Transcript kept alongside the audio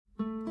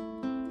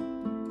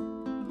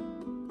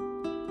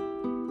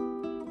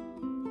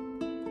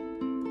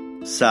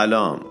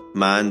سلام،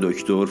 من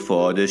دکتر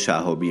فؤاد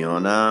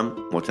شهابیانم،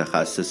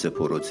 متخصص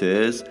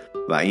پروتز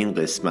و این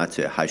قسمت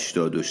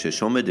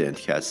 86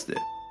 دنتکسته.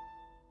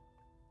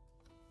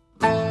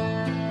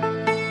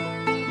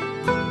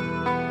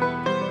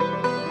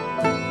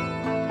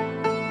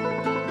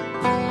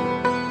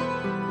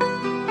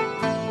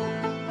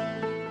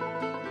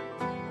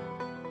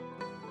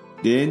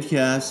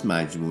 دنتکست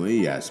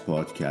مجموعه‌ای از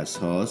پادکست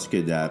هاست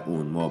که در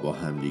اون ما با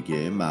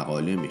همدیگه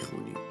مقاله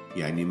میخونیم،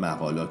 یعنی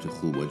مقالات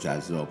خوب و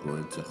جذاب رو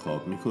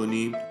انتخاب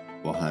میکنیم،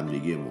 با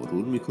همدیگه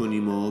مرور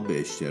میکنیم و به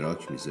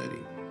اشتراک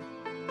میذاریم.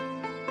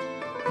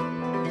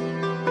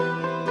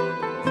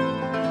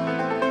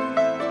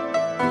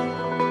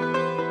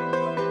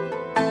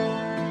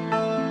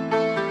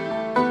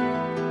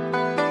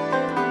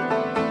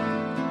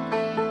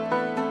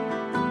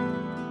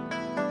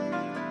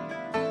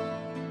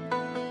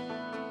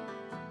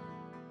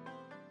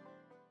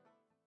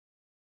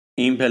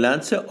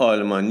 ایمپلنت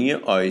آلمانی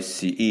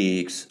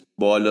ICX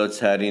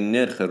بالاترین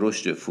نرخ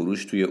رشد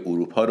فروش توی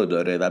اروپا رو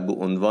داره و به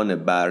عنوان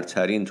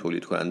برترین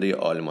تولید کننده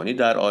آلمانی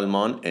در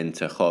آلمان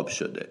انتخاب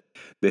شده.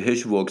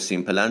 بهش وکس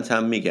ایمپلنت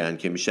هم میگن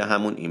که میشه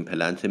همون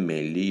ایمپلنت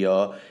ملی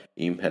یا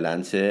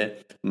ایمپلنت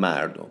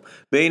مردم.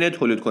 بین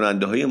تولید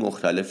کننده های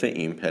مختلف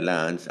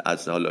ایمپلنت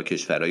از حالا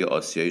کشورهای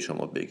آسیایی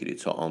شما بگیرید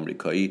تا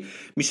آمریکایی،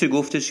 میشه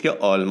گفتش که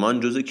آلمان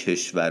جزو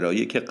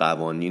کشورهایی که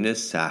قوانین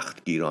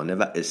سختگیرانه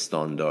و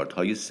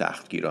استانداردهای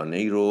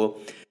سختگیرانه رو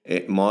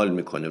اعمال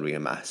میکنه روی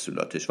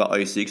محصولاتش و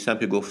ICX هم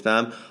که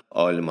گفتم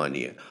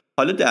آلمانیه.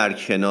 حالا در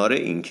کنار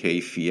این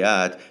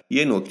کیفیت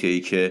یه نکته‌ای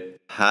که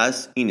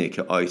هست اینه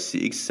که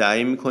ICX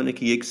سعی میکنه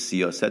که یک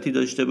سیاستی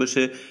داشته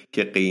باشه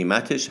که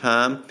قیمتش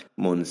هم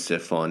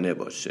منصفانه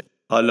باشه.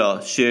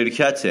 حالا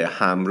شرکت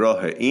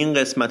همراه این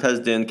قسمت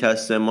از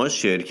دنتکست ما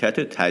شرکت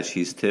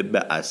تجهیز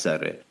طب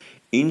اثره.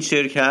 این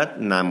شرکت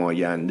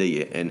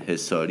نماینده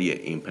انحصاری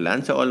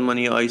ایمپلنت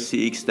آلمانی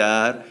ICX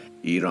در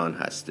ایران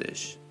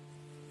هستش.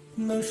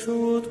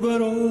 نشد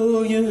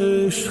برای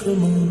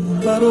عشقمون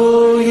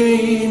برای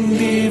این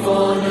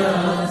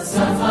دیوانه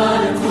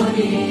سفر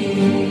کنی،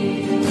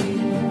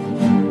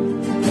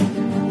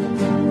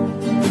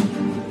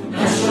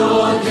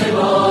 نشد که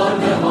بار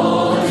به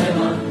حال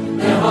من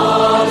به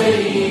حال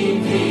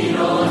این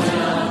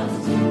دیوانه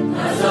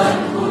نظر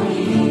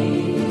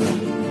کنی،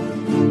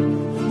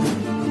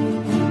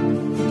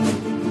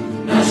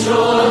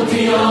 نشد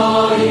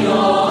بیایی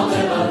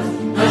عاقبت،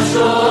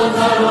 نشد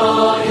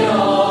برای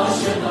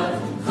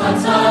عاشقت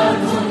خطر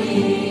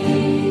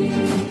کنی،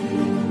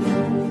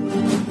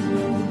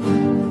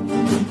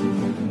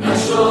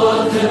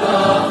 نشد به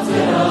وقت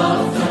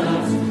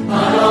رفتنت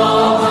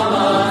مرا هم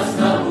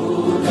از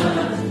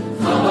نبودنت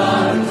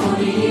خبر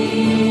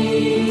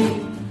کنی،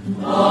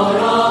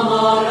 آرام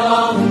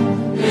آرام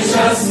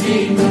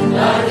نشستی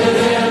در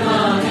دل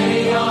من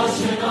ای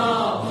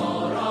آشنا،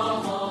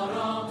 آرام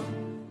آرام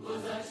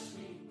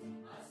گذشتی.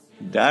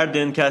 در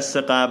دنتکست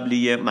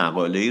قبلی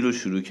مقاله‌ای رو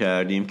شروع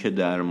کردیم که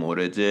در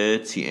مورد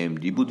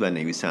TMD بود و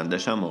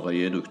نویسندش هم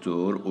آقای دکتر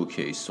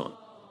اوکیسون.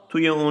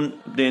 توی اون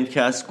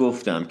دنتکست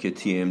گفتم که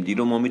TMD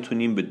رو ما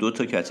میتونیم به 2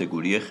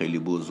 کاتگوری خیلی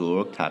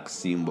بزرگ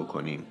تقسیم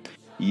بکنیم.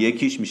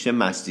 یکیش میشه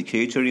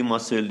Masticatory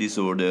Muscle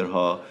Disorder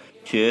ها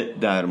که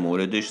در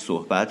موردش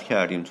صحبت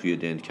کردیم توی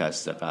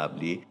دنتکست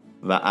قبلی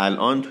و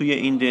الان توی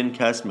این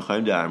دنتکست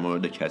میخوایم در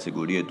مورد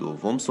کاتگوری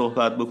دوم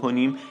صحبت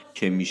بکنیم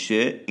که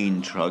میشه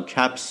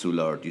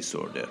Intracapsular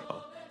Disorder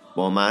ها.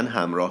 با من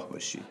همراه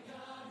باشید.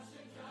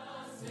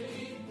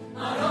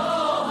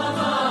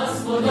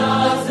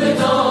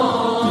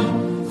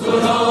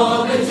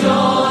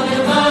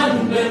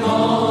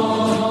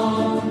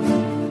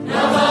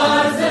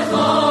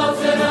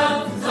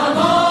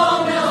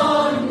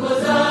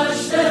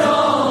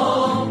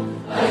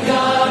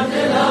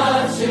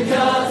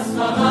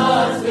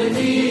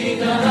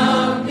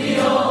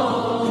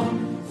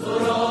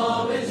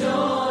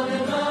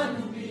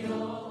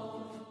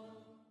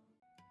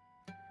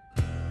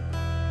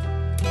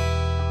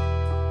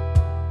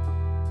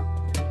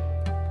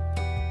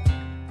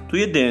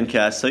 توی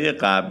دنتکست های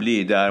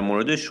قبلی در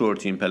مورد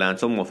شورت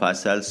ایمپلنت ها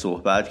مفصل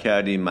صحبت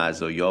کردیم،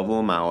 مزایا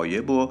و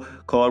معایب و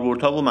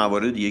کاربردها و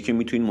موارد دیگه که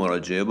میتونید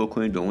مراجعه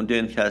بکنید به اون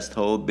دنتکست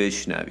ها و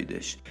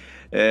بشنویدش.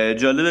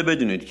 جالبه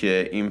بدونید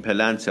که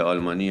ایمپلنت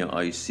آلمانی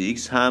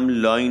ICX هم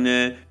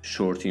لاین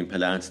شورت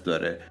ایمپلنت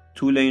داره.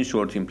 طول این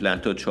شورت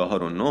ایمپلنت ها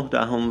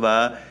 4.9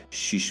 و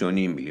 6.5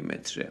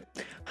 میلیمتره.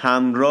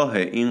 همراه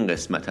این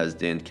قسمت از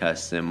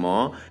دنتکست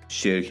ما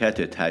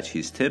شرکت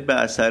تجهیز طب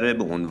اثره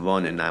به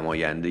عنوان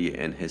نماینده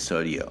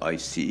انحصاری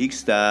ICX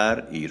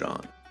در ایران.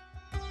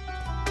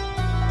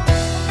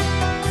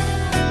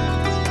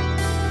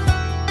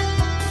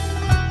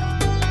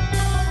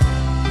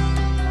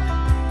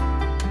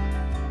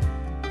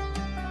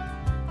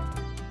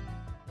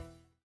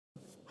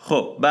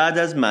 خب بعد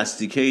از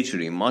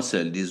Masticatory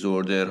Muscle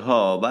Disorder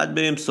ها بعد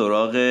بریم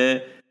سراغ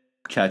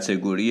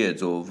کاتگوری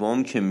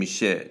دوم که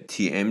میشه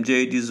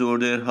TMJ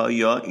Disorder ها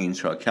یا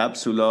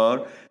Intracapsular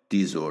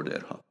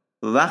Disorder ها.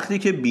 وقتی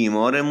که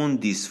بیمارمون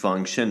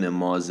دیسفانکشن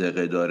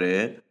مازغه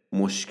داره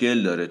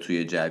مشکل داره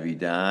توی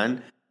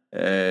جویدن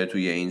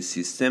توی این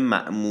سیستم،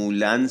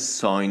 معمولاً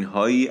ساین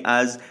هایی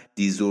از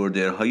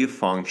دیزوردرهای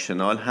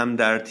فانکشنال هم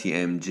در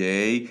TMJ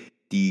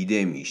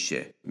دیده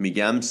میشه.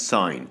 میگم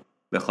ساین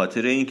به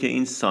خاطر اینکه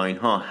این ساین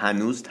ها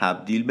هنوز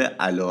تبدیل به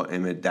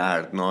علائم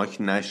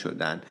دردناک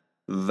نشدن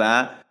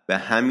و به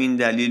همین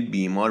دلیل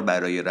بیمار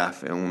برای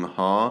رفع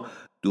اونها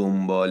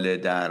دنبال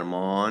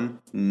درمان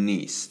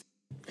نیست.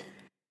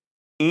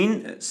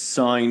 این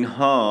ساین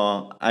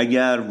ها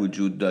اگر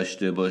وجود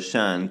داشته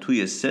باشن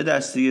توی 3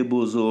 دسته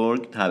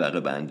بزرگ طبقه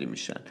بندی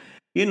میشن.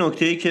 یه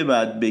نکته‌ای که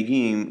باید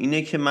بگیم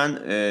اینه که من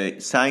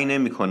سعی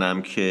نمی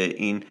کنم که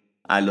این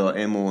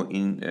علائم و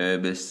این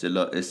به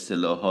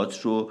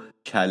اصطلاحات رو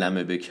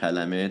کلمه به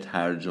کلمه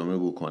ترجمه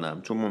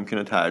بکنم، چون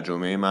ممکنه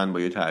ترجمه من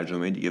با یه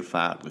ترجمه دیگه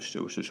فرق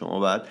داشته باشه. شما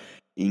باید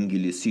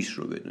انگلیسیش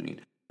رو بدونین.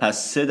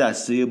 پس 3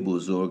 دسته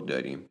بزرگ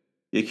داریم.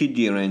 یکی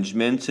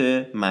دیرنجمنت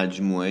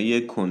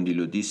مجموعه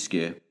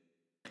کندیلودیسک،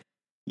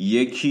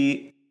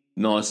 یکی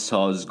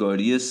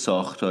ناسازگاری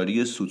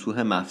ساختاری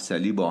سطوح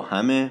مفصلی با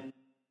همه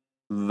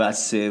و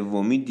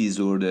سومی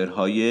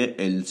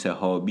دیزوردرهای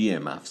التهابی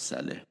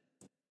مفصله.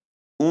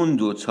 اون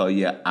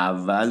دوتای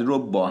اول رو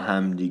با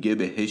هم دیگه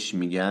بهش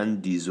میگن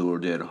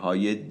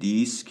دیزوردرهای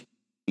دیسک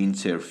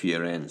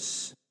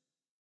اینترفیرنس.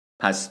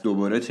 پس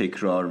دوباره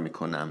تکرار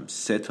میکنم،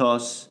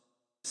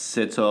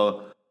 3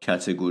 تا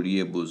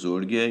کاتگوری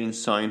بزرگ این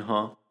ساین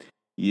ها.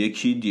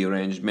 یکی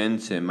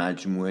دیرنجمنت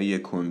مجموعه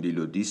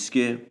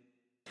کندیلودیسک،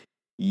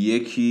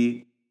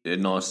 یکی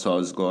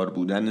ناسازگار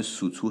بودن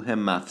سطوح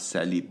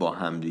مفصلی با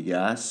همدیگه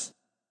است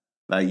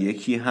و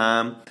یکی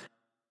هم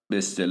به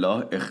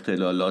اصطلاح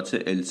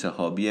اختلالات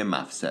التهابی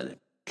مفصله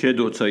که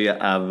دوتای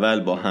اول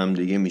با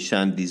همدیگه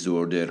میشن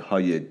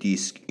دیزوردرهای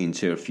دیسک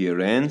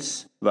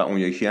اینترفیرنس و اون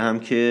یکی هم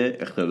که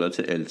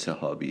اختلالات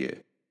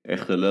التهابیه،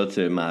 اختلالات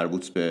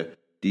مربوط به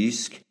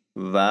دیسک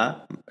و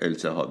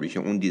التهابی که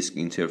اون دیسک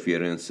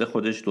اینترفیرنس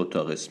خودش 2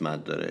 تا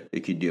قسمت داره،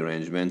 یکی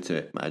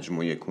دیرنجمنت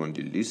مجموعه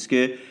کندیل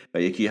دیسک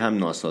و یکی هم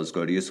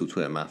ناسازگاری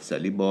سطوح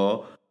مفصلی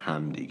با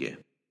همدیگه.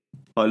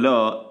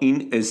 حالا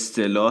این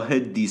اصطلاح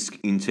دیسک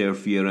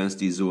اینترفیرنس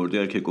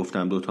دیزوردر که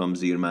گفتم 2 تا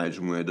زیر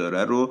مجموعه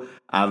داره رو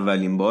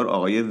اولین بار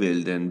آقای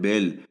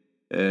ولدنبل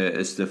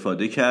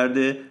استفاده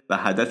کرده و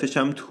هدفش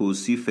هم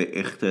توصیف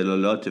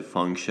اختلالات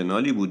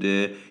فانکشنالی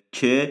بوده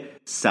که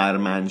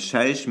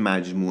سرمنشأش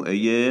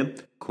مجموعه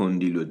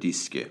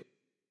کندیلودیسکه.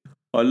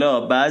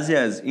 حالا بعضی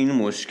از این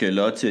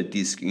مشکلات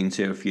دیسک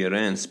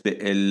اینترفیرنس به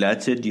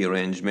علت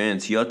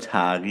دیرنجمنت یا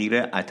تغییر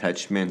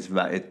اتچمنت و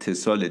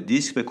اتصال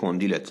دیسک به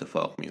کندیل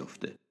اتفاق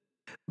میفته.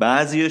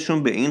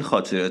 بعضیشون به این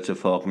خاطر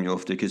اتفاق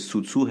میفته که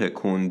سطوح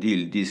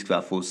کندیل، دیسک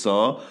و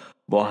فوسا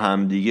با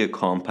همدیگه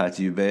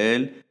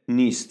کامپتیبل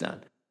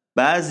نیستن.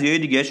 بعضیای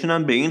دیگهشون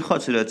هم به این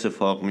خاطر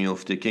اتفاق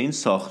میفته که این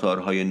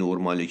ساختارهای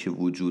نرمالی که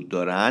وجود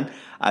دارن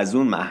از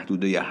اون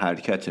محدوده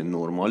حرکت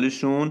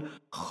نرمالشون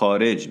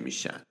خارج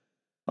میشن.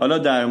 حالا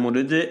در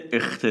مورد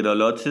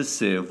اختلالات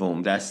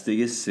سوم،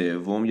 دسته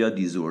سوم یا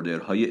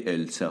دیزوردرهای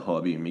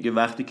التهابی، میگه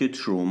وقتی که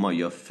تروما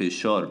یا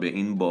فشار به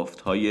این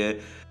بافت‌های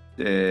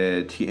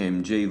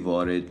TMJ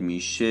وارد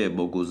میشه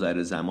با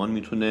گذر زمان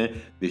میتونه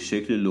به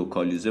شکل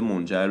لوکالیزه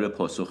منجر به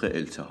پاسخ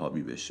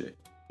التهابی بشه.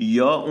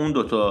 یا اون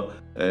 2 تا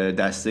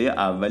دسته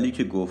اولی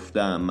که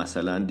گفتم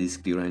مثلا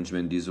دیسک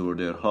دیرنجمنت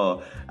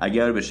دیزوردرها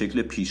اگر به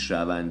شکل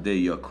پیشرونده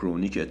یا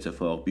کرونیک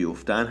اتفاق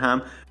بیفتن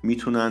هم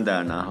میتونن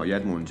در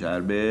نهایت منجر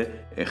به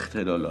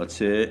اختلالات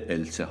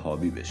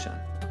التهابی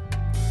بشن.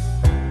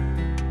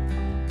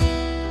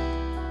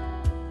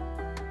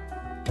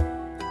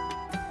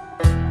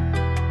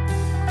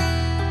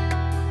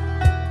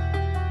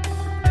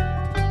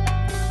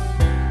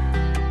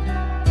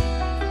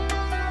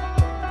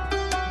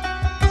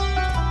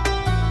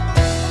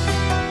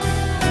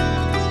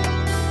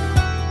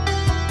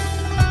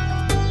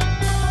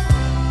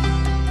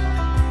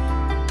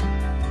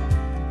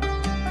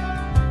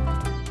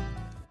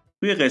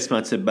 توی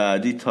قسمت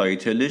بعدی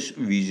تایتلش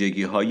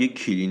ویژگی‌های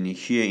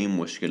کلینیکی این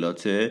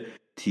مشکلات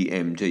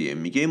TMJ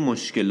میگه این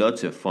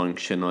مشکلات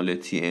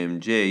فانکشنال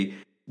TMJ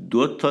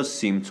 2 تا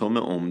سیمتوم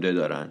عمده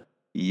دارن،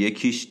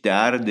 یکیش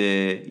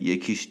درده،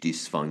 یکیش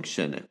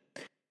دیسفانکشنه.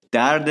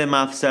 درد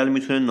مفصل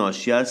میتونه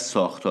ناشی از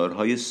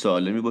ساختارهای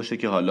سالمی باشه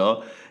که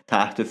حالا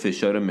تحت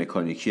فشار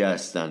مکانیکی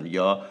هستن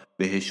یا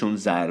بهشون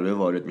ضربه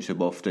وارد میشه،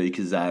 بافتایی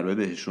که ضربه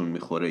بهشون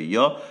میخوره،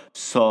 یا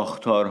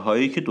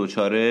ساختارهایی که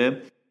دچار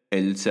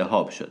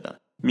التهاب شدن.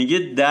 میگه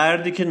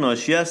دردی که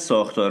ناشی از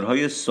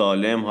ساختارهای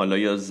سالم حالا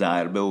یا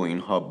ضربه و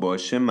اینها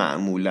باشه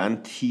معمولاً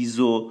تیز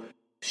و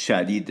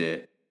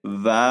شدیده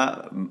و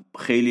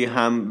خیلی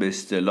هم به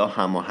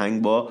اصطلاح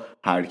هماهنگ با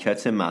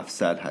حرکت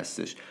مفصل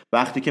هستش.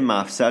 وقتی که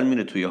مفصل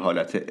میره توی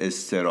حالت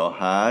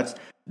استراحت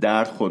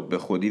درد خود به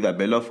خودی و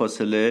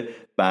بلافاصله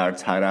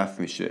برطرف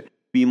میشه.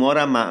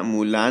 بیمارم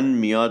معمولاً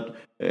میاد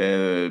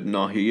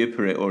ناحیه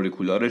پری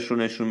اوريکولارش رو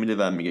نشون میده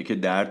و میگه که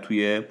درد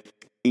توی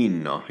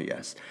این ناحیه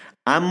است.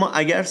 اما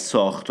اگر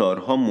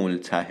ساختارها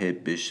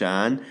ملتهب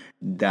بشن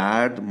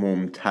درد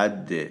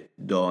ممتد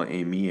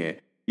دائمیه.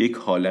 یک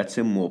حالت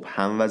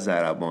مبهم و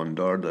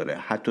ضرباندار داره،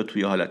 حتی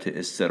توی حالت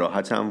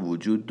استراحت هم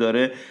وجود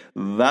داره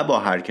و با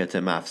حرکت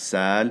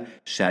مفصل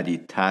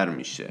شدیدتر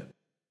میشه.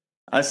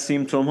 از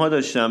سیمتوم ها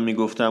داشتم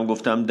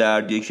گفتم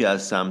درد یکی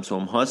از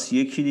سیمتوم هاست.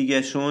 یکی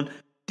دیگه شون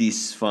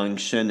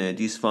دیسفانکشنه.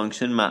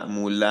 دیسفانکشن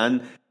معمولاً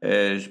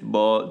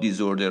با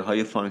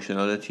دیزوردرهای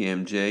فانکشنال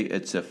TMJ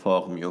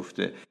اتفاق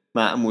میفته.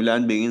 معمولاً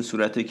به این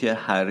صورته که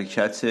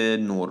حرکت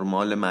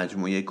نرمال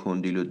مجموعه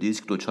کندیل و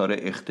دیسک دچار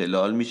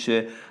اختلال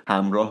میشه،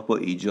 همراه با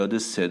ایجاد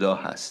صدا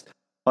هست.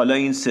 حالا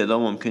این صدا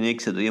ممکنه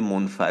یک صدای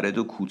منفرد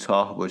و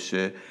کوتاه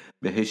باشه،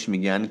 بهش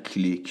میگن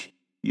کلیک،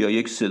 یا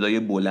یک صدای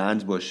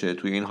بلند باشه،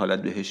 توی این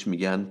حالت بهش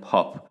میگن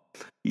پاپ.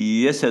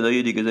 یه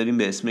صدای دیگه داریم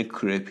به اسم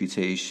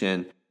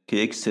کرپیتیشن که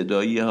یک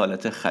صدایی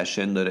حالت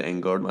خشن داره،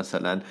 انگار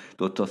مثلا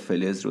دوتا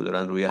فلز رو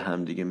دارن روی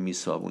همدیگه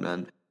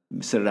میسابونن،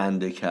 مثل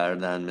رنده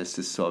کردن،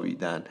 مثل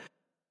ساویدن.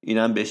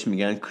 اینم بهش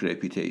میگن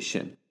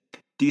کرپیتیشن.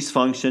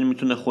 دیسفانکشن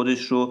میتونه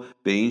خودش رو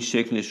به این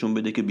شکل نشون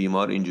بده که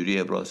بیمار اینجوری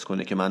ابراز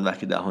کنه که من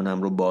وقتی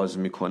دهانم رو باز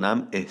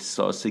میکنم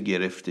احساس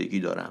گرفتگی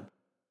دارم،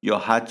 یا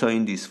حتی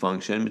این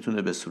دیسفانکشن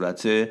میتونه به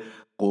صورت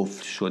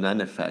قفل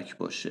شدن فک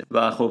باشه.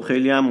 و خب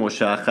خیلی هم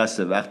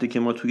مشخصه وقتی که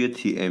ما توی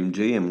TMJ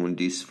مون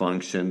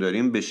دیسفانکشن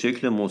داریم به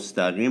شکل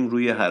مستقیم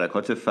روی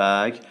حرکات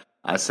فک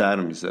اثر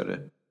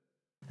میذاره.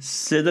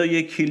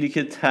 صدای کلیک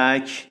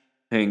تک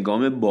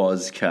هنگام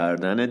باز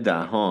کردن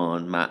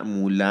دهان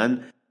معمولاً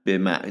به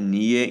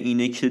معنی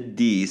اینه که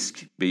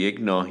دیسک به یک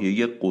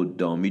ناحیه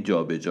قدامی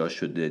جابجا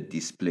شده،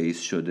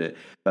 دیسپلیس شده،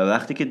 و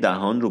وقتی که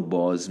دهان رو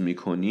باز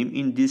میکنیم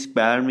این دیسک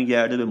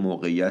برمیگرده به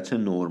موقعیت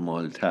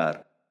نرمالتر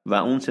و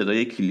اون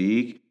صدای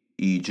کلیک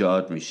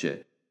ایجاد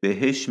میشه.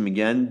 بهش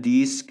میگن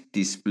دیسک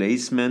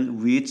دیسپلیسمنت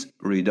ویت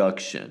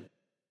ریداکشن.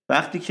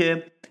 وقتی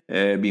که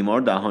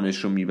بیمار دهانش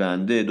رو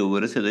میبنده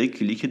دوباره صدای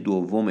کلیک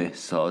دوم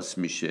احساس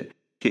میشه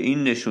که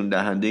این نشون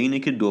دهنده اینه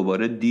که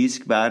دوباره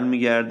دیسک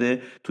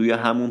برمیگرده توی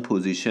همون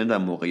پوزیشن و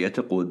موقعیت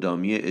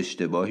قدامی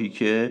اشتباهی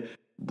که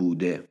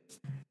بوده.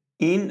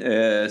 این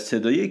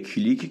صدای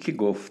کلیکی که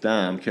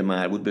گفتم که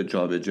مربوط به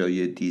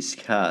جابجایی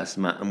دیسک هست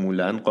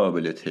معمولاً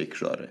قابل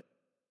تکراره.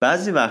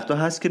 بعضی وقتا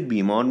هست که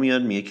بیمار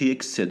میاد میگه که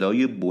یک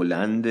صدای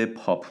بلند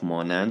پاپ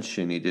مانند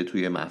شنیده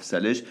توی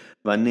مفصلش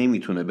و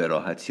نمیتونه به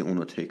راحتی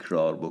اونو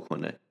تکرار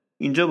بکنه.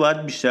 اینجا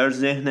باید بیشتر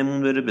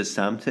ذهنمون بره به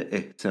سمت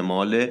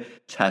احتمال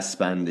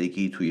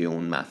چسبندگی توی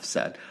اون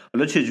مفصل.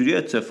 حالا چجوری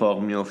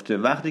اتفاق میفته؟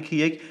 وقتی که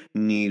یک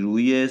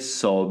نیروی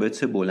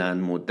ثابت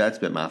بلند مدت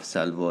به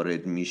مفصل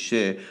وارد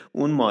میشه،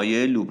 اون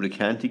مایع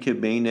لوبریکنتی که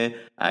بین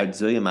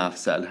اجزای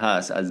مفصل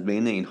هست از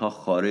بین اینها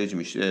خارج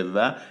میشه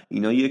و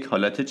اینا یک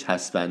حالت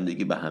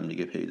چسبندگی به هم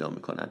دیگه پیدا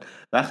میکنن.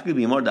 وقتی که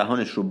بیمار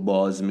دهانش رو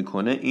باز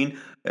میکنه این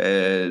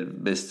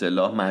به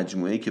اصطلاح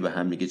مجموعه‌ای که به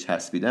هم دیگه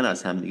چسبیدن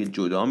از هم دیگه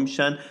جدا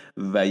میشن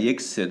و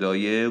یک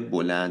صدای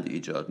بلند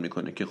ایجاد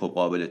میکنه که خب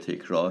قابل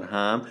تکرار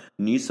هم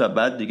نیست و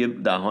بعد دیگه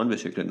دهان به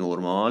شکل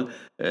نرمال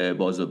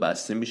باز و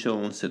بسته میشه و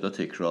اون صدا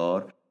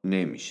تکرار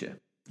نمیشه.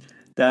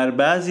 در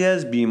بعضی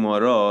از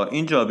بیمارا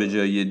این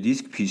جابجایی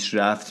دیسک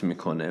پیشرفت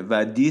میکنه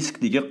و دیسک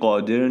دیگه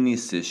قادر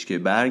نیستش که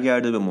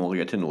برگرده به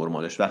موقعیت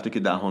نرمالش. وقتی که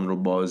دهان رو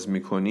باز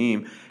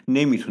میکنیم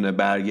نمیتونه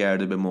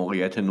برگرده به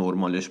موقعیت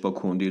نرمالش با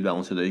کندیل و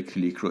اون صدای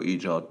کلیک رو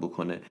ایجاد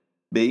بکنه.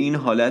 به این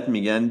حالت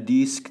میگن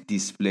دیسک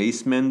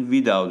دیسپلیسمنت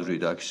without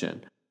reduction.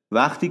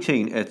 وقتی که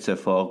این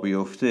اتفاق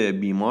بیفته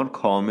بیمار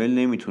کامل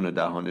نمیتونه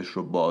دهانش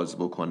رو باز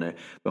بکنه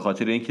به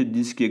خاطر اینکه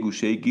دیسک یه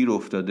گوشه گیر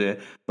افتاده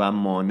و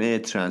مانع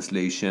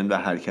ترنسلیشن و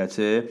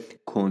حرکت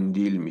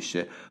کندیل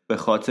میشه. به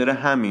خاطر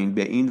همین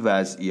به این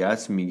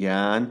وضعیت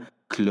میگن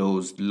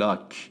closed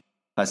lock.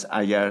 پس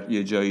اگر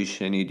یه جایی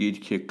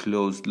شنیدید که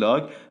closed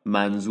lock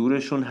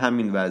منظورشون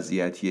همین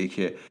وضعیتیه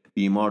که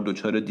بیمار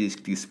دچار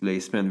دیسک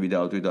دیسپلیسمنت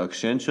without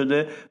reduction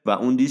شده و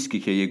اون دیسکی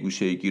که یه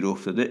گوشه گیر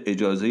افتاده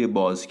اجازه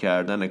باز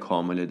کردن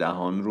کامل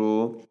دهان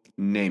رو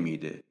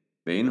نمیده.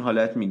 به این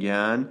حالت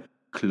میگن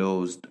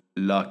closed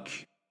lock.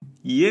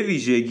 یه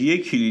ویژگی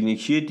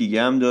کلینیکی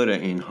دیگه هم داره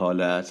این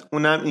حالت،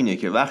 اونم اینه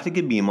که وقتی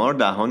که بیمار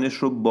دهانش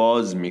رو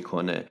باز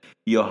میکنه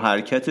یا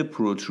حرکت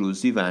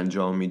پروتروزیو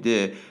انجام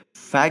میده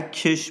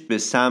فکش به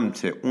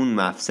سمت اون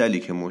مفصلی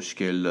که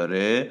مشکل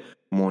داره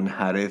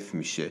منحرف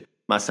میشه.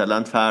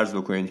 مثلا فرض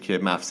بکنید که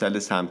مفصل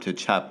سمت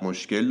چپ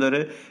مشکل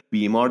داره،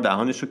 بیمار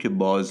دهانش رو که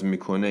باز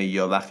میکنه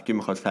یا وقتی که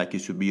میخواد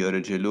فکش رو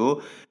بیاره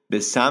جلو به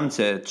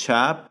سمت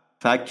چپ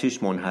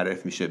فکش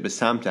منحرف میشه به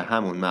سمت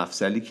همون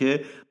مفصلی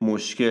که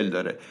مشکل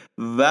داره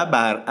و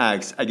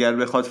برعکس اگر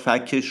بخواد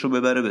فکش رو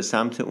ببره به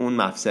سمت اون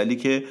مفصلی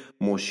که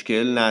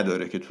مشکل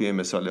نداره که توی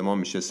مثال ما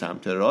میشه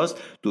سمت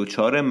راست،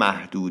 دچار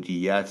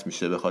محدودیت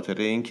میشه به خاطر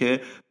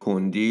اینکه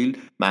کندیل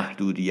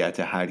محدودیت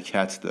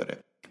حرکت داره.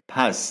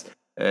 پس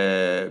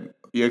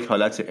یک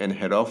حالت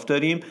انحراف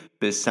داریم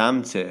به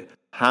سمت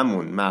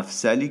همون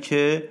مفصلی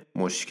که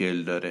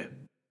مشکل داره.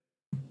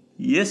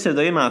 یه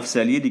صدای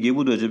مفصلی دیگه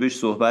بود راجبش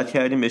صحبت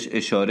کردیم، بهش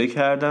اشاره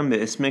کردم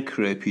به اسم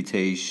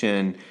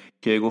کرپیتیشن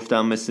که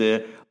گفتم مثل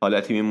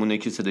حالتی میمونه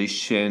که صدای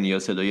شن یا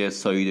صدای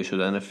ساییده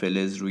شدن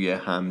فلز روی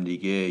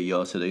همدیگه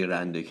یا صدای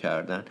رنده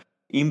کردن.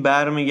 این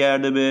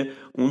برمیگرده به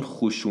اون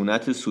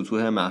خشونت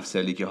سطوح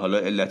مفصلی که حالا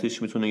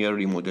علتش میتونه یا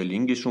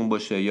ریمودلینگشون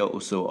باشه یا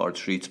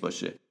اوستئوآرتریت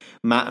باشه.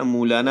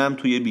 معمولاً هم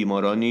توی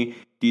بیمارانی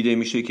دیده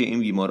میشه که این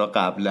بیمارا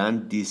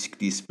قبلا دیسک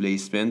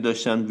دیسپلیسمنت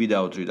داشتن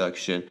without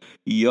reduction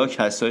یا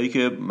کسایی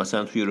که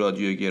مثلا توی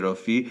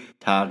رادیوگرافی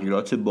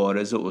تغییرات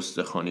بارز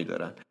استخوانی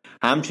دارن.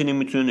 همچنین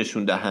میتونه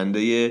نشون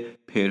دهنده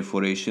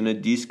پرفوریشن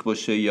دیسک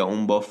باشه یا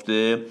اون بافت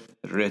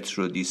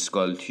رترو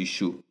دیسکال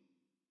تیشو.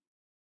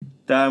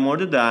 در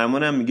مورد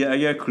درمان هم میگه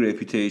اگر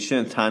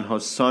کرپیتیشن تنها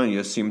ساین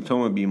یا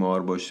سیمتوم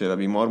بیمار باشه و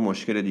بیمار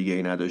مشکل دیگه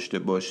ای نداشته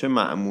باشه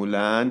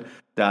معمولاً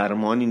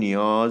درمانی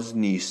نیاز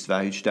نیست و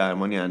هیچ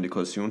درمانی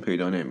اندیکاسیون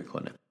پیدا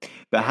نمیکنه.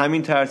 به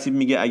همین ترتیب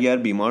میگه اگر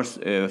بیمار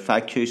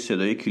فکش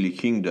صدای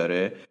کلیکینگ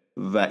داره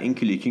و این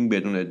کلیکینگ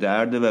بدون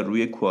درد و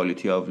روی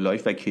کوالیتی آف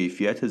لایف و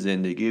کیفیت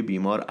زندگی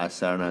بیمار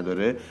اثر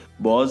نداره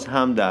باز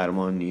هم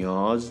درمان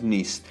نیاز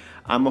نیست.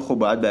 اما خب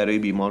باید برای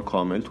بیمار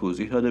کامل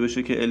توضیح داده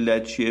بشه که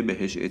علت چیه،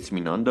 بهش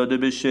اطمینان داده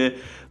بشه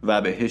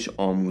و بهش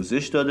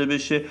آموزش داده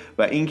بشه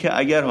و اینکه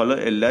اگر حالا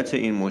علت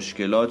این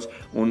مشکلات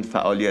اون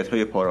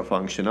فعالیت‌های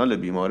پارافانکشنال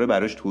بیماره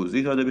براش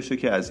توضیح داده بشه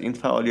که از این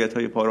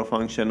فعالیت‌های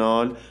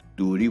پارافانکشنال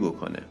دوری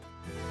بکنه.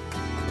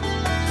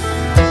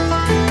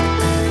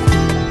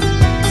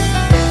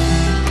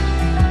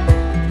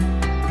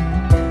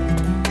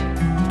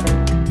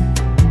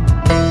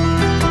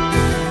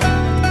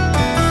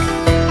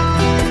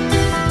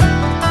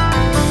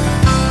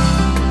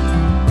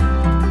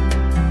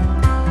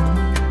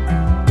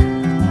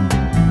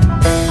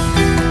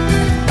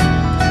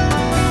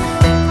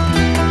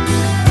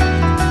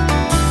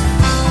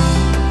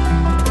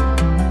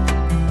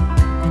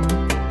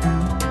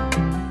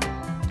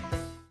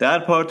 در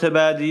پارت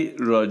بعدی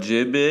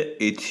راجع به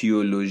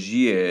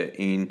اتیولوژی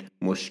این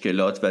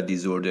مشکلات و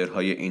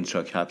دیزوردرهای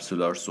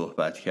اینتراکپسولار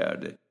صحبت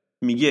کرده.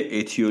 میگه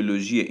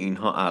اتیولوژی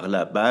اینها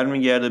اغلب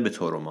برمیگرده به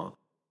تروما.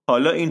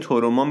 حالا این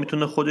تروما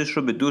میتونه خودش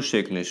رو به دو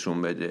شکل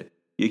نشون بده،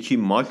 یکی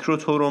ماکرو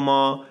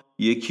تروما،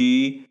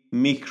 یکی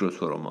میکرو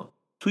تروما.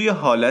 توی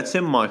حالت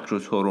ماکرو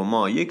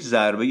تروما یک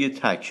ضربه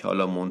تک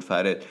حالا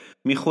منفرد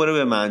میخوره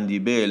به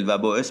مندیبل و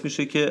باعث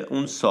میشه که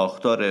اون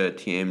ساختار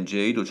TMJ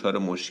دچار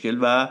مشکل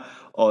و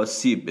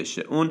آسیب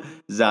بشه. اون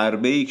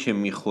ضربه‌ای که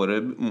میخوره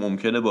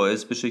ممکنه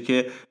باعث بشه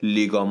که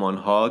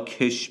لیگامان‌ها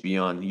کش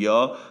بیان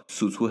یا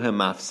سطوح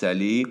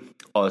مفصلی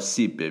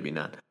آسیب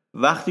ببینن.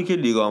 وقتی که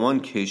لیگامان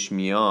کش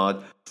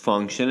میاد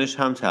فانکشنش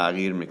هم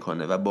تغییر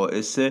میکنه و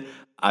باعث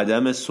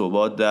عدم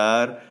ثبات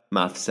در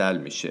مفصل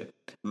میشه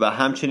و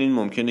همچنین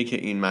ممکنه که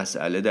این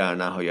مسئله در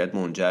نهایت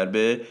منجر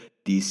به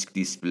دیسک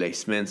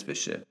دیسپلیسمنت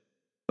بشه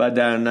و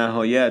در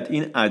نهایت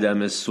این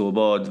عدم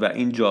ثبات و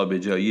این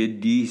جابجایی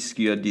دیسک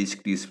یا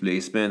دیسک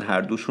دیسپلیسمنت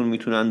هر دوشون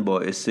میتونن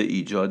باعث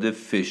ایجاد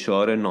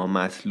فشار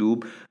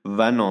نامطلوب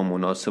و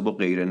نامناسب و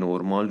غیر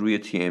نرمال روی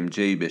TMJ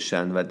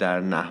بشن و در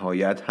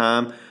نهایت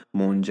هم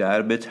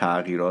منجر به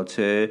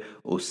تغییرات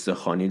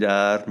استخوانی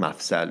در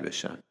مفصل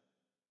بشن.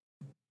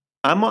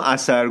 اما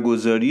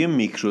اثرگذاری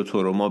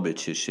میکروتروما به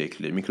چه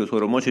شکله؟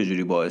 میکروتروما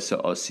چجوری باعث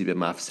آسیب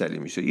مفصلی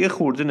میشه؟ یه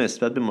خورده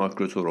نسبت به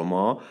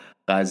ماکروتروما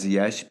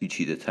قضیهش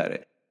پیچیده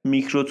تره.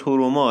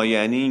 میکروتروما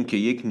یعنی اینکه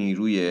یک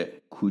نیروی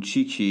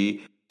کوچیکی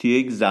توی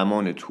یک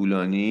زمان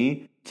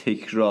طولانی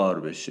تکرار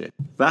بشه.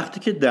 وقتی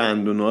که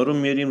دندونا رو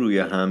میاریم روی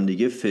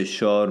همدیگه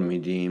فشار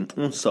میدیم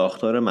اون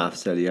ساختار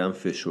مفصلی هم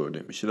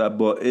فشرده میشه و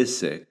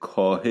باعث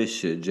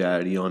کاهش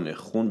جریان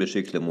خون به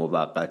شکل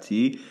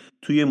موقتی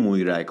توی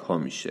مویرگ ها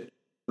میشه.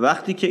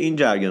 وقتی که این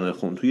جریان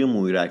خون توی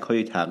مویرگ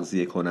های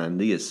تغذیه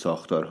کننده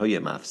ساختارهای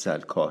مفصل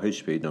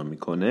کاهش پیدا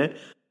میکنه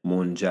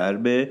منجر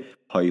به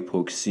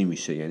هایپوکسی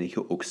میشه، یعنی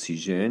که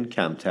اکسیژن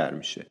کمتر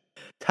میشه.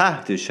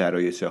 تحت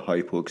شرایط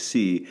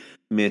هایپوکسی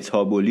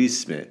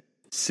متابولیسم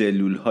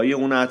سلول های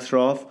اون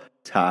اطراف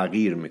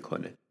تغییر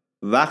میکنه.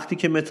 وقتی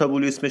که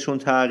متابولیسمشون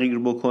تغییر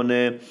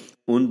بکنه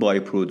اون بای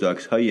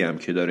پروداکت هایی هم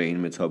که داره این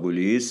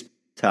متابولیسم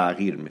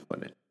تغییر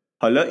میکنه.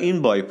 حالا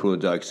این بای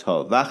پروداکت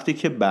ها وقتی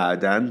که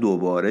بعداً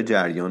دوباره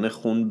جریان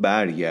خون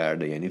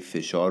برگرده، یعنی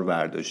فشار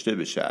برداشته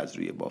بشه از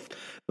روی بافت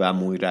و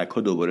مویرگ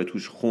ها دوباره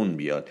توش خون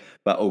بیاد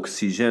و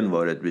اکسیژن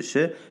وارد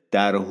بشه،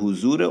 در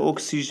حضور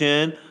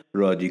اکسیژن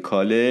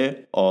رادیکال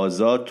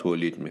آزاد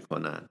تولید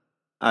میکنن.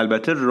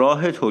 البته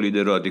راه تولید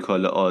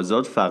رادیکال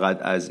آزاد فقط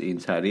از این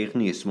طریق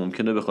نیست،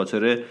 ممکنه به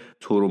خاطر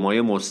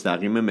ترومای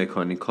مستقیم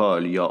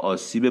مکانیکال یا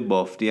آسیب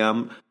بافتی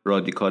هم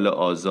رادیکال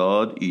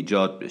آزاد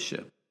ایجاد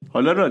بشه.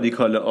 حالا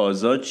رادیکال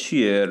آزاد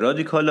چیه؟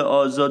 رادیکال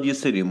آزاد یه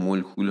سری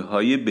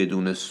مولکول‌های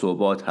بدون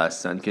ثبات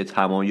هستن که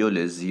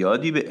تمایل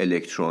زیادی به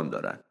الکترون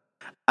دارن.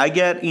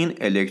 اگر این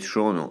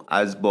الکترون رو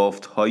از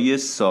بافت‌های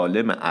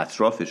سالم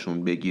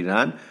اطرافشون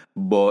بگیرن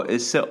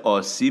باعث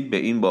آسیب به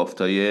این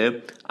بافت‌های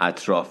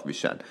اطراف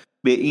میشن.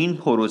 به این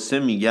پروسه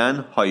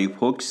میگن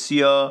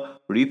هایپوکسیا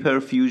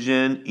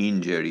ریپرفیوژن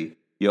اینجری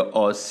یا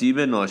آسیب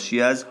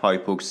ناشی از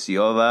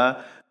هایپوکسیا و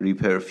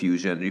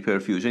ریپرفیوژن.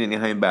 ریپرفیوژن یعنی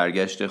همین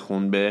برگشت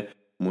خون به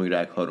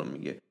مویرگ ها رو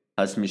میگه.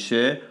 پس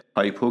میشه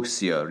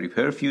هایپوکسیا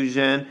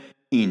ریپرفیوژن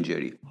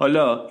اینجری.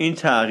 حالا این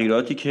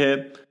تغییراتی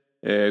که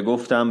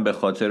گفتم به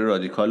خاطر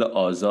رادیکال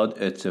آزاد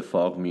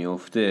اتفاق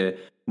میفته،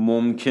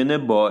 ممکنه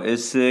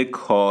باعث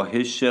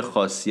کاهش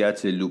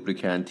خاصیت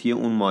لوبریکنتی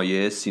اون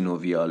مایع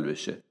سینوویال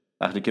بشه.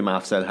 وقتی که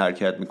مفصل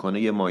حرکت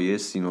میکنه یه مایع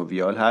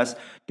سینوویال هست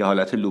که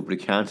حالت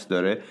لوبریکنت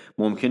داره،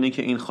 ممکنه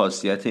که این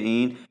خاصیت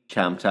این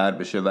کمتر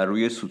بشه و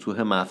روی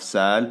سطوح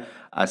مفصل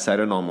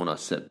اثر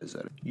نامناسب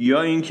بذاره،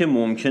 یا اینکه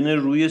ممکنه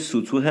روی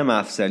سطوح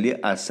مفصلی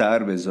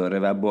اثر بذاره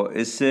و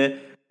باعث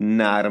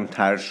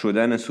نرمتر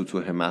شدن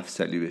سطوح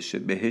مفصلی بشه.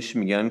 بهش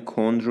میگن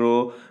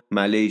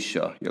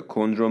کندرومالیشیا یا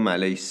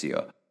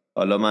کندرومالیسیا.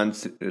 حالا من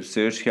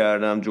سرچ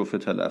کردم، جفت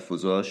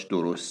تلفظاش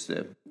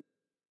درسته.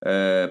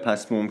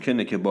 پس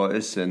ممکنه که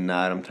باعث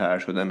نرمتر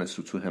شدن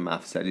سطوح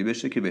مفصلی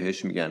بشه که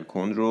بهش میگن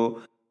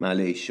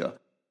کندرومالیشیا.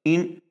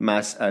 این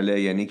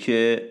مسئله یعنی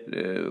که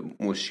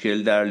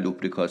مشکل در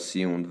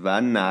لوبریکاسیون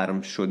و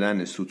نرم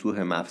شدن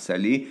سطوح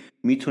مفصلی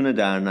میتونه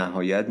در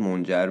نهایت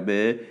منجر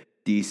به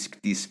دیسک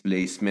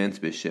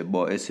دیسپلیسمنت بشه،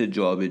 باعث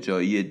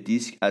جابجایی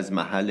دیسک از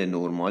محل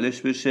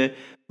نرمالش بشه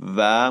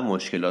و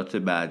مشکلات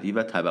بعدی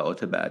و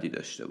تبعات بعدی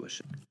داشته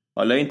باشه.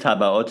 حالا این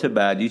تبعات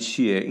بعدی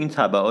چیه؟ این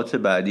تبعات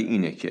بعدی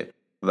اینه که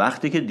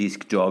وقتی که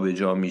دیسک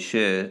جابجا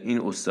میشه،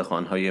 این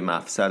استخوان‌های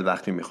مفصل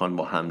وقتی میخوان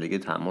با همدیگه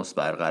تماس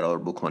برقرار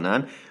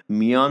بکنن،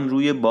 میان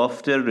روی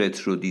بافت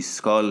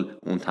رترودیسکال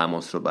اون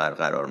تماس رو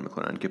برقرار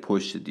میکنن که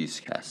پشت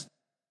دیسک هست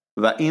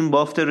و این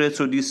بافت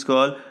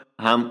رترودیسکال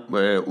هم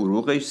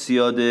عروقش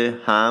زیاده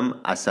هم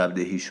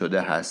عصبدهی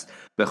شده هست.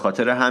 به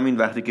خاطر همین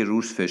وقتی که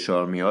روش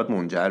فشار میاد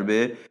منجر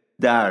به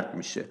درد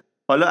میشه.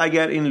 حالا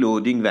اگر این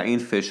لودینگ و این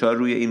فشار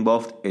روی این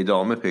بافت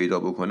ادامه پیدا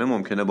بکنه،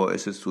 ممکنه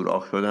باعث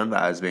سوراخ شدن و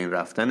از بین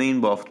رفتن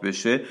این بافت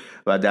بشه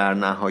و در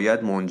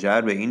نهایت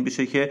منجر به این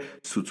بشه که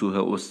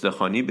سطوح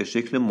استخوانی به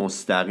شکل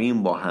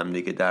مستقیم با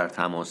همدیگه در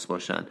تماس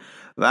باشن.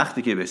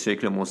 وقتی که به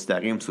شکل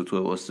مستقیم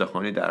سطوح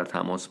استخوانی در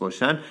تماس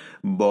باشن،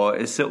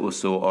 باعث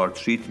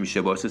اوستئوآرتریت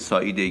میشه، باعث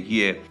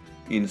ساییدگی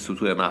این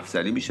سطوح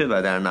مفصلی میشه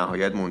و در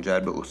نهایت منجر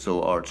به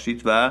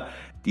اوستئوآرتریت و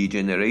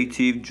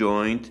دیجنراتیو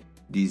جوینت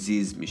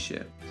دیزیز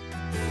میشه.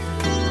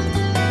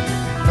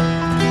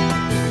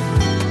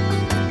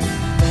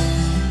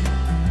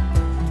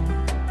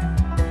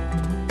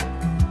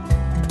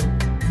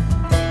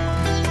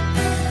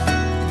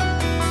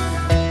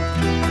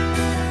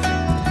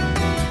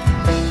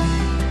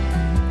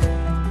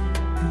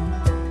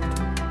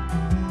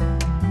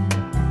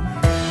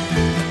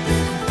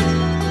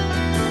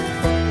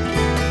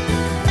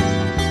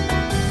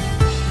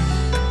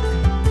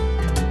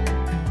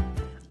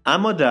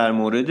 اما در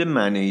مورد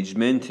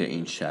منیجمنت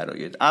این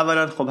شرایط،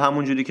 اولا خب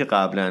همونجوری که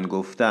قبلا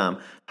گفتم،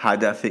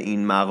 هدف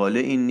این مقاله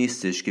این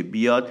نیستش که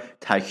بیاد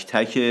تک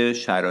تک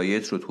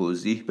شرایط رو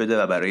توضیح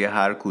بده و برای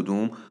هر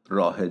کدوم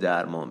راه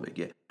درمان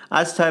بگه.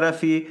 از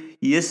طرفی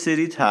یه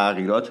سری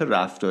تغییرات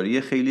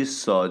رفتاری خیلی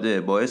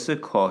ساده باعث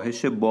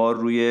کاهش بار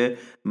روی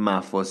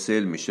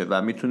مفاصل میشه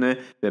و میتونه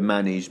به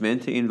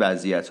منیجمنت این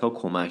وضعیت‌ها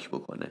کمک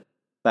بکنه.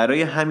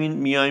 برای همین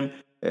میایم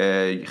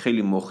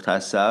خیلی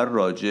مختصر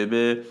راجع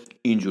به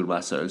اینجور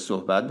مسائل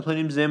صحبت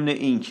میکنیم، ضمن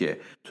اینکه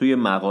توی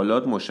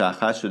مقالات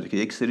مشخص شده که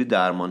یک سری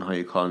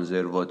درمانهای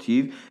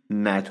کانزرواتیو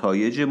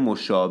نتایج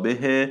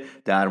مشابه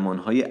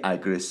درمانهای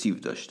اگریسیو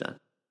داشتن.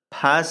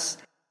 پس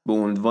به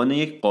عنوان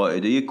یک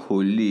قاعده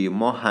کلی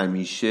ما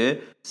همیشه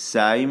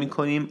سعی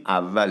میکنیم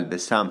اول به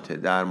سمت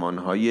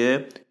درمانهای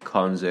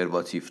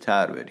کانزرواتیو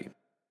تر بریم.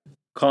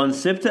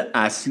 کانسپت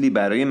اصلی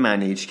برای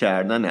منیج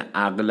کردن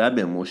اغلب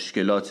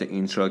مشکلات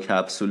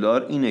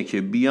اینتراکپسولار اینه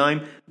که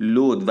بیایم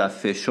لود و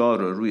فشار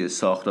رو روی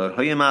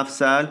ساختارهای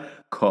مفصل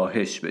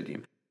کاهش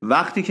بدیم.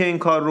 وقتی که این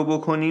کار رو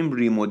بکنیم،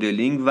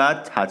 ریمودلینگ و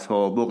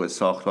تطابق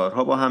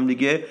ساختارها با هم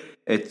دیگه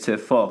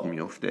اتفاق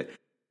میفته.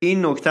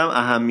 این نکته هم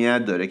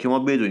اهمیت داره که ما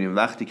بدونیم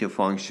وقتی که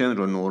فانکشن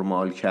رو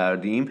نرمال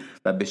کردیم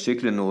و به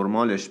شکل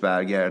نرمالش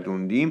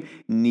برگردوندیم،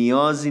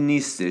 نیازی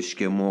نیستش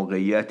که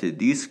موقعیت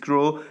دیسک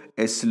رو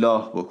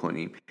اصلاح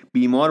بکنیم.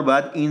 بیمار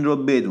باید این رو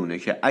بدونه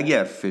که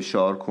اگر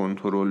فشار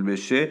کنترل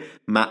بشه،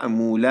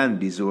 معمولاً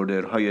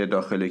دیزوردرهای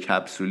داخل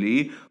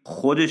کپسولی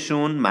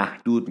خودشون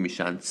محدود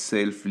میشن،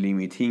 سلف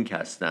لیمیتینگ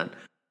هستن،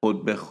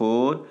 خود به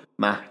خود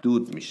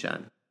محدود میشن.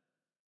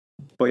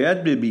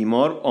 باید به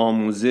بیمار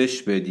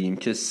آموزش بدیم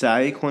که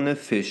سعی کنه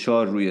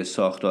فشار روی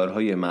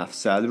ساختارهای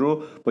مفصل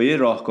رو با یه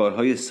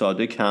راهکارهای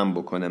ساده کم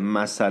بکنه.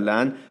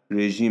 مثلا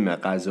رژیم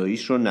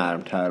غذاییش رو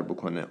نرمتر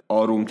بکنه،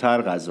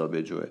 آرومتر غذا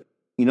بجوه.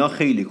 اینا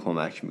خیلی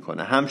کمک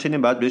میکنه.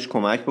 همچنین باید بهش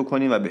کمک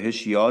بکنیم و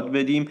بهش یاد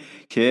بدیم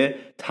که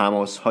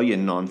تماسهای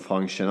نان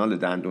فانکشنال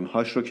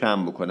دندونهاش رو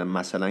کم بکنه،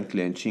 مثلا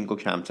کلنچینگ رو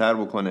کمتر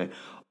بکنه،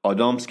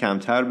 آدامس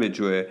کمتر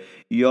بجوه،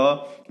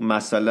 یا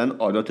مثلا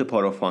عادات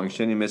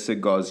پارافانکشنی مثل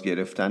گاز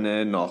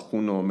گرفتن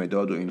ناخن و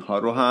مداد و اینها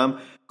رو هم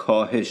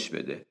کاهش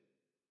بده.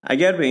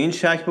 اگر به این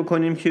شک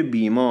بکنیم که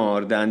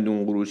بیمار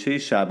دندون قروچه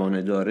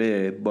شبانه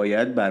داره،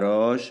 باید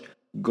براش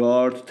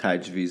گارد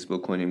تجویز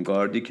بکنیم،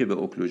 گاردی که به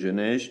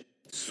اوکلوژنش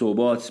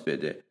ثبات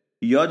بده.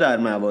 یا در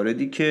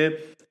مواردی که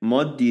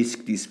ما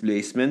دیسک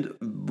دیسپلیسمنت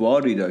با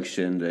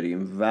ریداکشن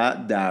داریم و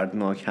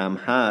دردناک هم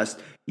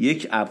هست،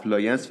 یک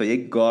اپلاینس و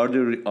یک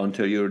گارد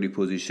آنتریور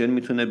ریپوزیشن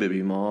میتونه به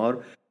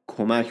بیمار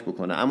کمک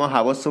بکنه. اما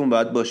حواسمون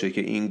باید باشه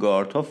که این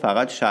گاردها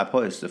فقط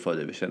شبها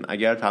استفاده بشن.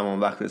 اگر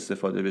تمام وقت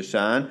استفاده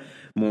بشن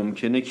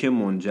ممکنه که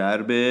منجر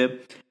به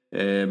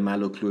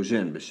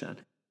مالوکلوژن بشن.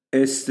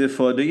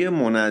 استفاده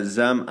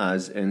منظم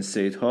از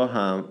NSAID ها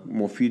هم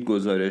مفید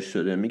گزارش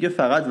شده. میگه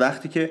فقط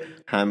وقتی که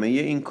همه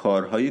این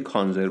کارهای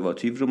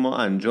کانزرواتیو رو ما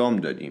انجام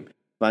دادیم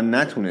و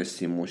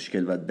نتونستیم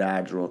مشکل و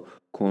درد رو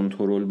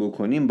کنترل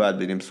بکنیم باید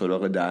بریم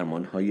سراغ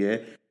درمانهای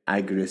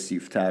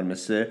اگریسیو تر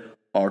مثل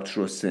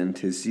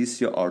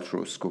آرتروسنتزیس یا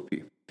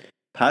آرتروسکوپی.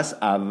 پس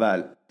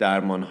اول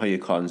درمانهای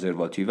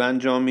کانزرواتیو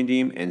انجام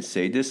میدیم،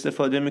 NSAID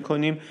استفاده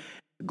میکنیم،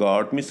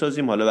 گارد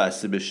میسازیم، حالا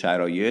بسته به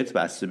شرایط،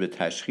 بسته به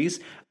تشخیص.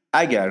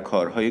 اگر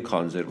کارهای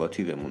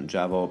کانزرواتیومون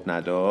جواب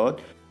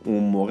نداد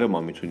اون موقع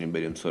ما میتونیم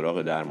بریم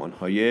سراغ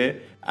درمانهای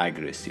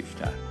اگریسیو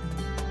تر.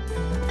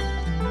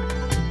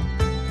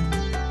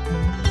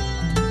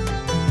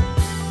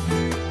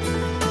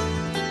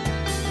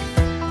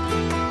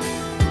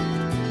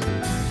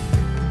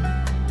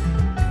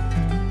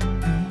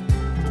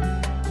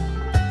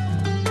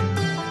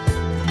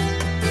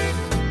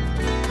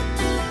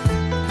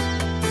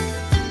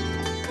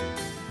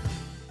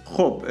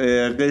 خب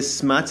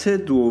قسمت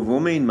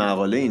دوم این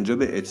مقاله اینجا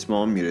به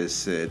اتمام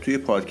میرسه. توی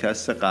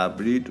پادکست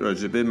قبلی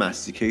راجع به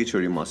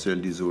مستیکیتوری ماسل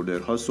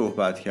دیزوردرها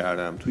صحبت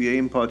کردم، توی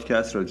این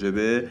پادکست راجع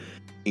به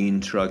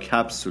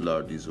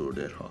اینتراکپسولار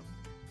دیزوردرها.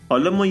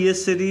 حالا ما یه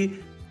سری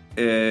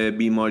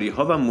بیماری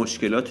ها و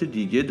مشکلات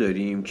دیگه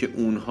داریم که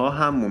اونها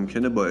هم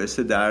ممکنه باعث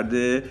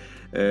درد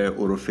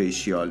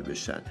اوروفیشیال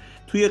بشن.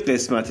 توی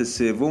قسمت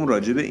سوم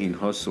راجع به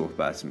اینها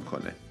صحبت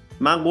میکنه.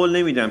 من قول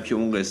نمیدم که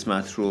اون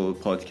قسمت رو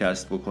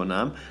پادکست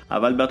بکنم،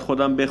 اول باید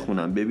خودم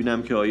بخونم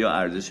ببینم که آیا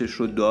ارزشش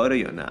رو داره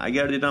یا نه.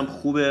 اگر دیدم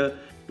خوبه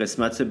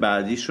قسمت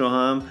بعدیش رو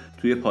هم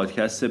توی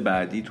پادکست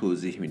بعدی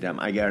توضیح میدم،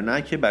 اگر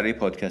نه که برای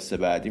پادکست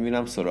بعدی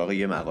میرم سراغ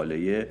یه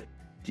مقاله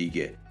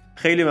دیگه.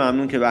 خیلی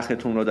ممنون که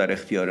وقتتون رو در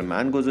اختیار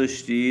من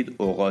گذاشتید.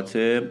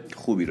 اوقات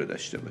خوبی رو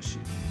داشته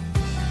باشید.